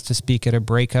being asked to speak at a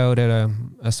breakout at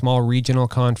a small regional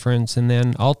conference. And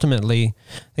then ultimately,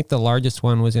 I think the largest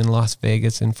one was in Las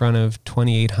Vegas in front of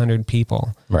 2,800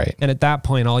 people. Right. And at that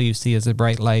point, all you see is the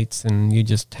bright lights, and you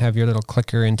just have your little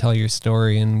clicker and tell your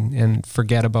story and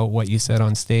forget about what you said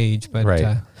on stage. But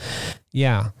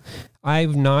yeah.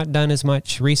 I've not done as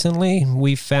much recently.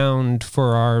 We found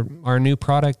for our new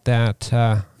product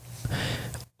that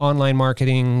online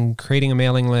marketing, creating a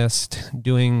mailing list,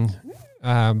 doing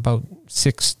about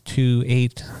 6 to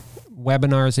 8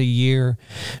 webinars a year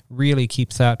really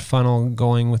keeps that funnel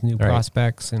going with new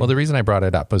prospects. And Well, the reason I brought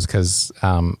it up was because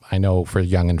I know for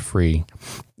Young and Free,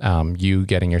 you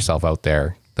getting yourself out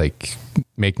there, like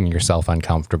making yourself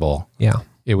uncomfortable. yeah,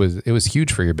 It was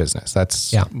huge for your business.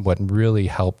 That's what really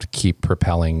helped keep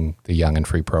propelling the Young and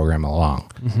Free program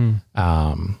along.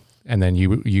 And then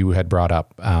you had brought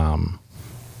up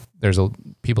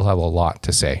people have a lot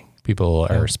to say. People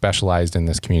are specialized in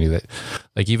this community that,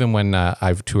 like, even when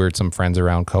I've toured some friends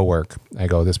around co-work, I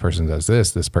go, this person does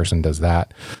this person does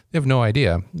that. They have no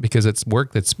idea because it's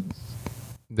work that's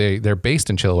they're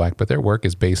based in Chilliwack, but their work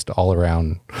is based all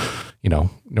around,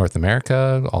 North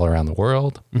America, all around the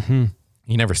world.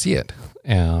 You never see it.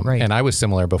 And I was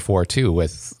similar before too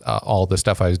with all the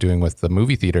stuff I was doing with the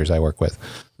movie theaters I work with.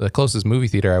 The closest movie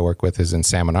theater I work with is in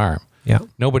Salmon Arm. Yeah.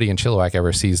 Nobody in Chilliwack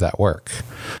ever sees that work.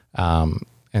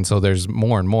 And so there's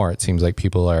more and more, it seems like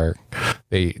people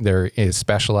they're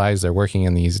specialized, they're working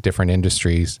in these different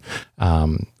industries.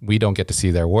 We don't get to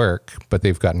see their work, but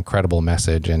they've got incredible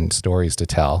message and stories to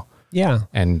tell. Yeah.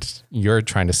 And you're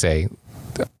trying to say,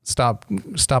 stop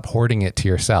hoarding it to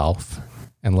yourself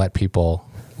and let people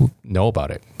know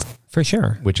about it. For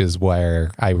sure. Which is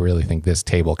where I really think this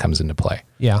table comes into play.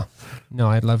 Yeah. No,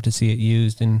 I'd love to see it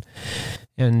used and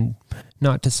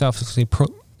not to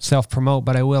self-promote,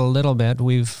 but I will a little bit.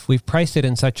 We've priced it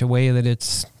in such a way that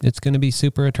it's going to be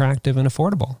super attractive and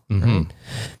affordable. Right?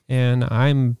 And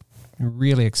I'm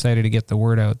really excited to get the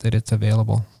word out that it's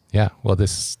available. Yeah. Well,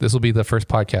 this will be the first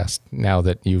podcast now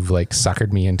that you've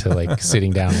suckered me into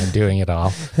sitting down and doing it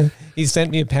all. He sent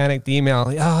me a panicked email.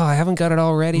 Oh, I haven't got it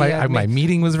all ready yet. My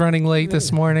meeting was running late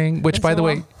this morning, which by the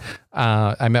way,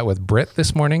 I met with Britt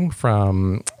this morning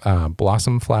from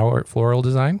Blossom Floral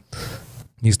Design.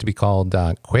 Used to be called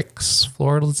Quicks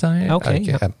Floral Design.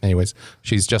 Okay. Anyways,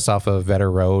 she's just off of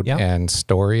Vetter Road and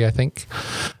Story, I think.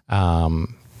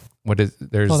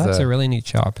 That's a really neat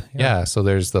shop. Yeah. So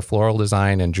there's the floral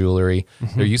design and jewelry.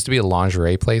 There used to be a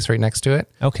lingerie place right next to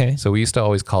it. Okay. So we used to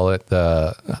always call it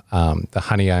the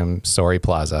Honey, I'm Sorry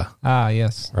Plaza. Ah,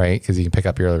 yes. Right? Because you can pick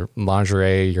up your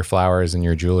lingerie, your flowers, and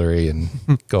your jewelry and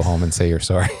go home and say you're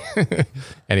sorry.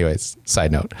 Anyways,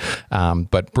 side note.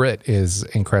 But Britt is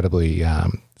incredibly,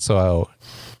 so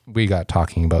we got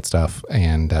talking about stuff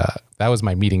and that was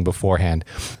my meeting beforehand.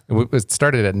 It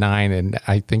started at 9 and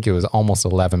I think it was almost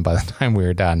 11 by the time we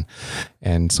were done.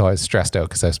 And so I was stressed out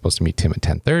because I was supposed to meet Tim at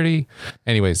 10:30.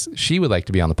 Anyways, she would like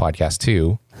to be on the podcast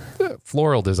too.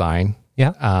 Floral design.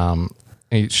 Yeah.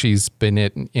 She's been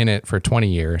in it for 20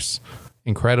 years.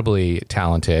 Incredibly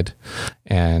talented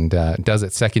and does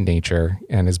it second nature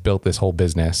and has built this whole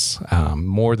business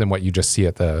more than what you just see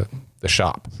at the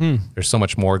shop. There's so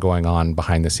much more going on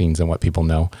behind the scenes than what people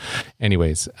know.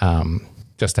 Anyways,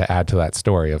 just to add to that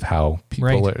story of how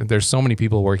people there's so many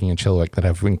people working in Chilliwack that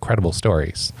have incredible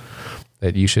stories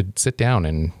that you should sit down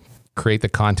and create the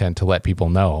content to let people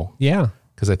know. Yeah.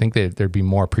 Because I think that there'd be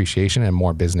more appreciation and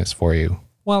more business for you.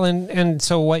 Well, and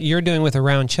so what you're doing with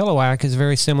Around Chilliwack is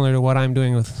very similar to what I'm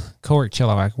doing with Co-work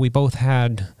Chilliwack. We both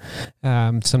had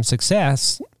some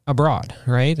success abroad,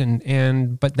 right?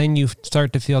 But then you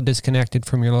start to feel disconnected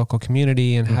from your local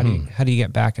community, and how do you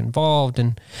get back involved?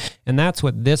 And that's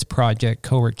what this project,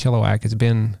 Co-work Chilliwack, has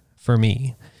been for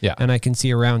me. Yeah. And I can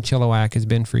see Around Chilliwack has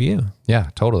been for you.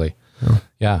 Yeah, totally.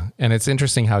 Yeah. And it's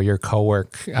interesting how your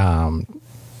co-work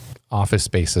office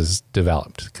spaces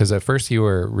developed, because at first you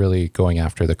were really going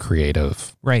after the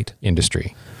creative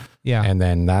industry. Yeah. And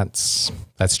then that's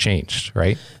changed,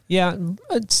 right? Yeah,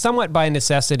 somewhat by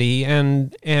necessity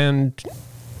and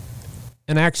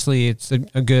actually it's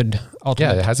a good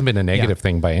alternate. Yeah, it hasn't been a negative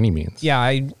thing by any means. Yeah,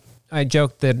 I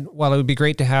joked that it would be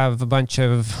great to have a bunch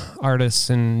of artists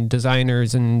and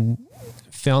designers and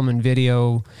film and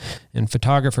video and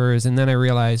photographers, and then I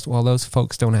realized, those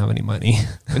folks don't have any money.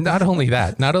 And not only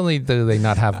do they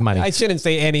not have money. I shouldn't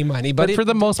say any money, but for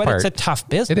the most part, it's a tough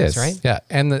business, it is, right? Yeah,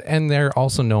 and they're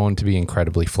also known to be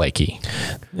incredibly flaky.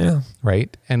 Yeah.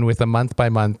 Right? And with a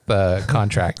month-by-month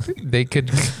contract, they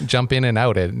could jump in and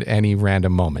out at any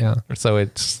random moment. Yeah. So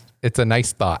it's a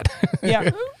nice thought. Yeah,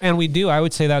 and I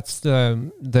would say that's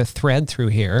the thread through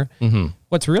here. Mm-hmm.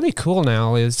 What's really cool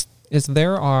now is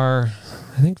there are,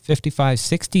 I think, 55,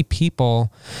 60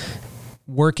 people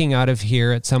working out of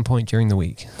here at some point during the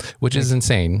week. Which is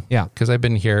insane. Yeah. Because I've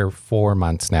been here 4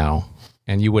 months now,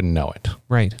 and you wouldn't know it.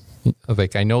 Right.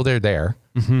 I know they're there,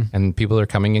 and people are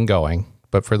coming and going,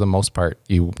 but for the most part,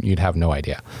 you'd have no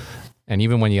idea. And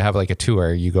even when you have a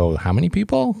tour, you go, how many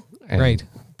people? And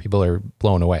people are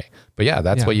blown away. But yeah,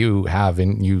 that's what you have,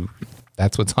 and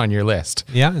that's what's on your list.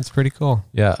 Yeah, it's pretty cool.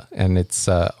 Yeah, and it's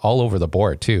all over the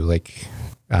board too.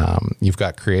 You've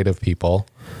got creative people,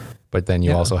 but then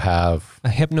you also have a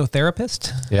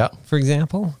hypnotherapist, for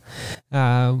example.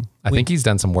 I think he's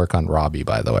done some work on Robbie,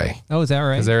 by the way. Oh, is that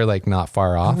right? Because they're like not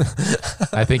far off.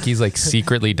 I think he's like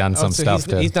secretly done some stuff.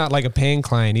 He's not like a paying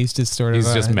client. He's just sort of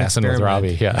he's just messing with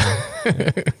Robbie. Yeah.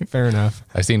 Fair enough.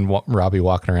 I've seen Robbie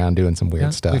walking around doing some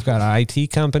weird stuff. We've got an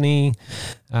IT company.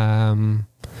 Some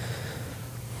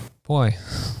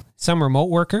remote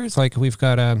workers. Like we've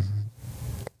got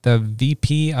the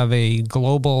VP of a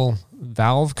global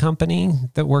valve company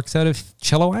that works out of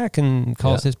Chilliwack and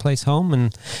calls his place home.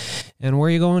 And where are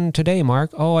you going today,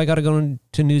 Mark? Oh, I got to go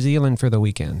to New Zealand for the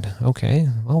weekend. Okay.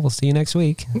 Well, we'll see you next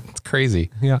week. It's crazy.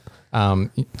 Yeah.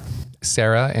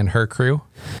 Sarah and her crew.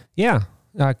 Yeah.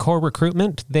 Core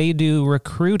Recruitment. They do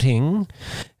recruiting.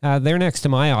 They're next to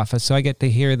my office, so I get to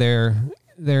hear their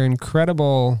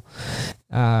incredible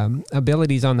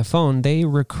abilities on the phone. They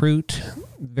recruit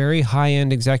very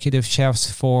high-end executive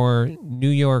chefs for New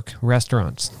York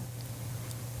restaurants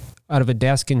out of a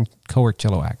desk in Cowork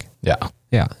Chilliwack. Yeah.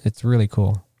 Yeah, it's really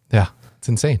cool. Yeah, it's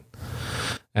insane.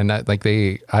 And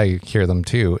I hear them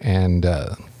too, and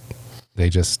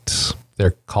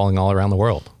they're calling all around the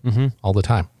world all the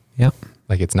time. Yep.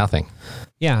 Like it's nothing.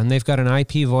 Yeah, and they've got an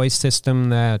IP voice system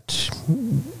that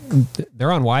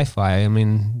they're on Wi-Fi. I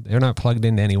mean, they're not plugged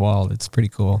into any wall. It's pretty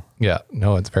cool. Yeah,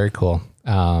 no, it's very cool.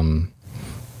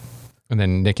 And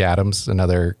then Nick Adams,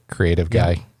 another creative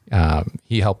guy.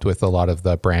 He helped with a lot of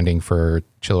the branding for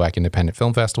Chilliwack Independent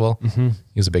Film Festival.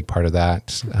 He was a big part of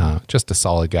that. Just a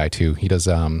solid guy too. He does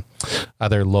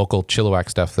other local Chilliwack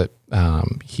stuff that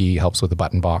he helps with the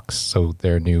Button Box. So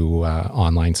their new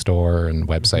online store and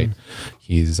website.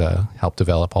 He's helped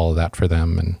develop all of that for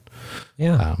them.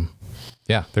 And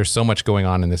there's so much going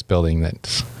on in this building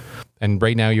and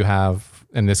right now you have,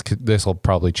 and this will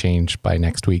probably change by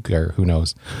next week or who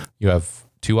knows, you have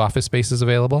 2 office spaces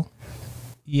available.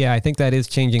 Yeah, I think that is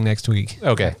changing next week.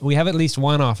 Okay. We have at least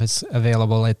 1 office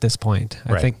available at this point.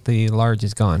 I think the large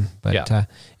is gone, but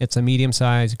it's a medium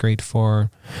size, great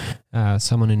for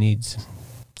someone who needs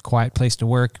quiet place to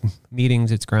work,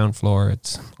 meetings. It's ground floor.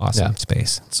 It's awesome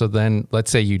space. So then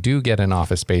let's say you do get an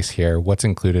office space here. What's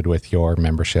included with your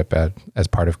membership as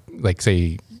part of, like,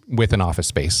 say, with an office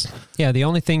space? Yeah, the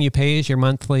only thing you pay is your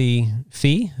monthly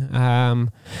fee,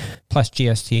 plus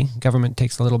GST. Government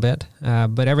takes a little bit,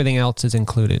 but everything else is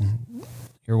included.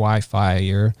 Your Wi-Fi,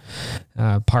 your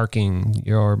parking,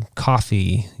 your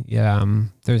coffee.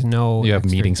 There's no... You have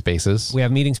meeting spaces. We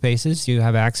have meeting spaces. You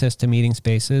have access to meeting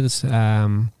spaces.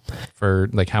 For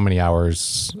like how many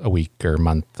hours a week or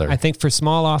month? Or? I think for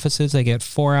small offices, they get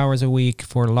 4 hours a week.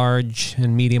 For large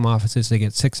and medium offices, they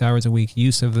get 6 hours a week.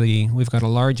 We've got a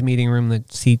large meeting room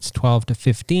that seats 12 to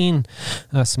 15.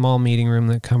 A small meeting room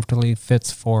that comfortably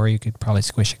fits 4. You could probably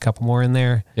squish a couple more in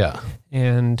there. Yeah.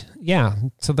 And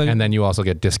and then you also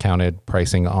get discounted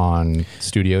pricing on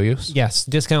studio use? Yes,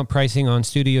 discount pricing on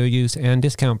studio use and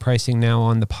discount pricing now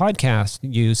on the podcast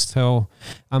use. So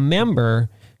a member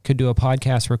could do a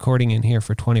podcast recording in here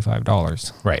for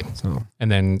 $25. Right. So,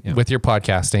 and then with your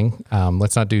podcasting,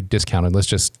 let's not do discounted. Let's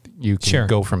just, you can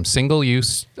go from single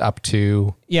use up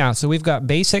to... Yeah. So we've got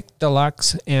basic,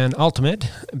 deluxe, and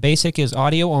ultimate. Basic is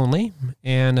audio only,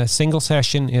 and a single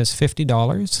session is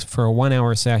 $50 for a 1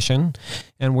 hour session.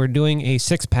 And we're doing a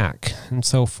 6-pack. And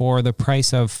so for the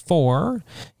price of 4,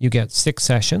 you get 6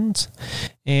 sessions.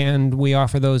 And we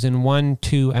offer those in 1,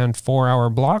 2, and 4 hour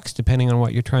blocks, depending on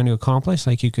what you're trying to accomplish.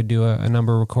 Like you could do a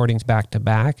number of recordings back to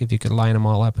back if you could line them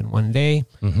all up in one day.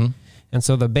 And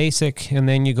so the basic, and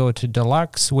then you go to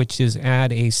deluxe, which is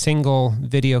add a single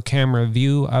video camera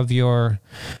view of your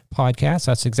podcast.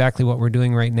 That's exactly what we're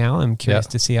doing right now. I'm curious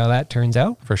to see how that turns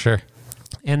out. For sure.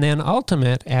 And then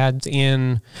Ultimate adds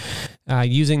in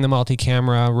using the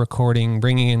multi-camera recording,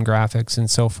 bringing in graphics and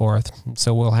so forth.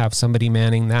 So we'll have somebody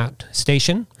manning that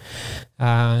station.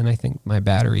 And I think my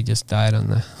battery just died on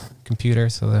the computer,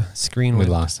 so the screen we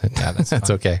lost it. Yeah, that's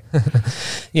okay.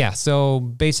 Yeah, so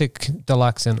basic,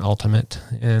 deluxe, and ultimate.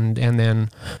 And then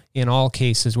in all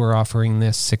cases, we're offering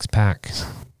this 6-pack,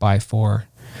 buy 4,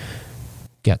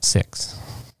 get 6.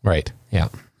 Right. Yeah.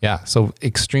 Yeah. So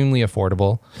extremely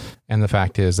affordable. And the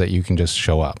fact is that you can just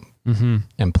show up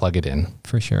and plug it in.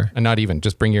 For sure. And not even,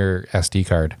 just bring your SD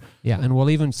card. Yeah. And we'll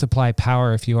even supply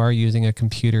power if you are using a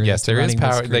computer. Yes, there is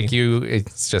power. Like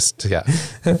it's just,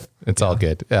 it's all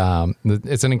good.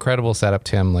 It's an incredible setup,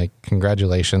 Tim. Like,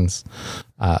 congratulations.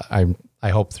 I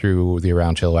hope through the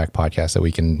Around Chilliwack podcast that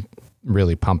we can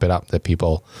really pump it up, that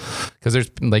people, because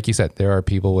there's, like you said, there are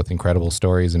people with incredible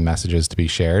stories and messages to be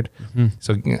shared.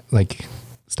 So like,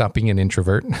 Stop being an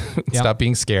introvert. Stop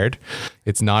being scared.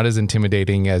 It's not as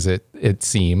intimidating as it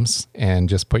seems, and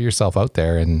just put yourself out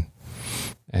there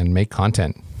and make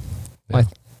content. Yeah.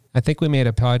 I think we made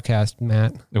a podcast,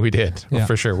 Matt. We did,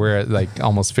 for sure. We're at like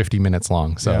almost 50 minutes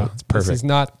long, so it's perfect. This is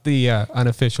not the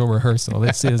unofficial rehearsal.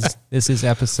 This is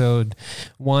episode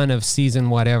 1 of season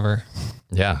whatever.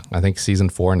 Yeah, I think season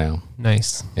 4 now.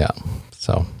 Nice. Yeah.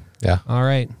 So yeah. All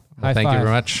right. Well, thank you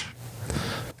very much.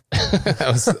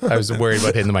 I was worried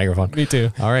about hitting the microphone. Me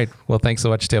too. All right. Well, thanks so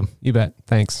much, Tim. You bet.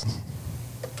 Thanks.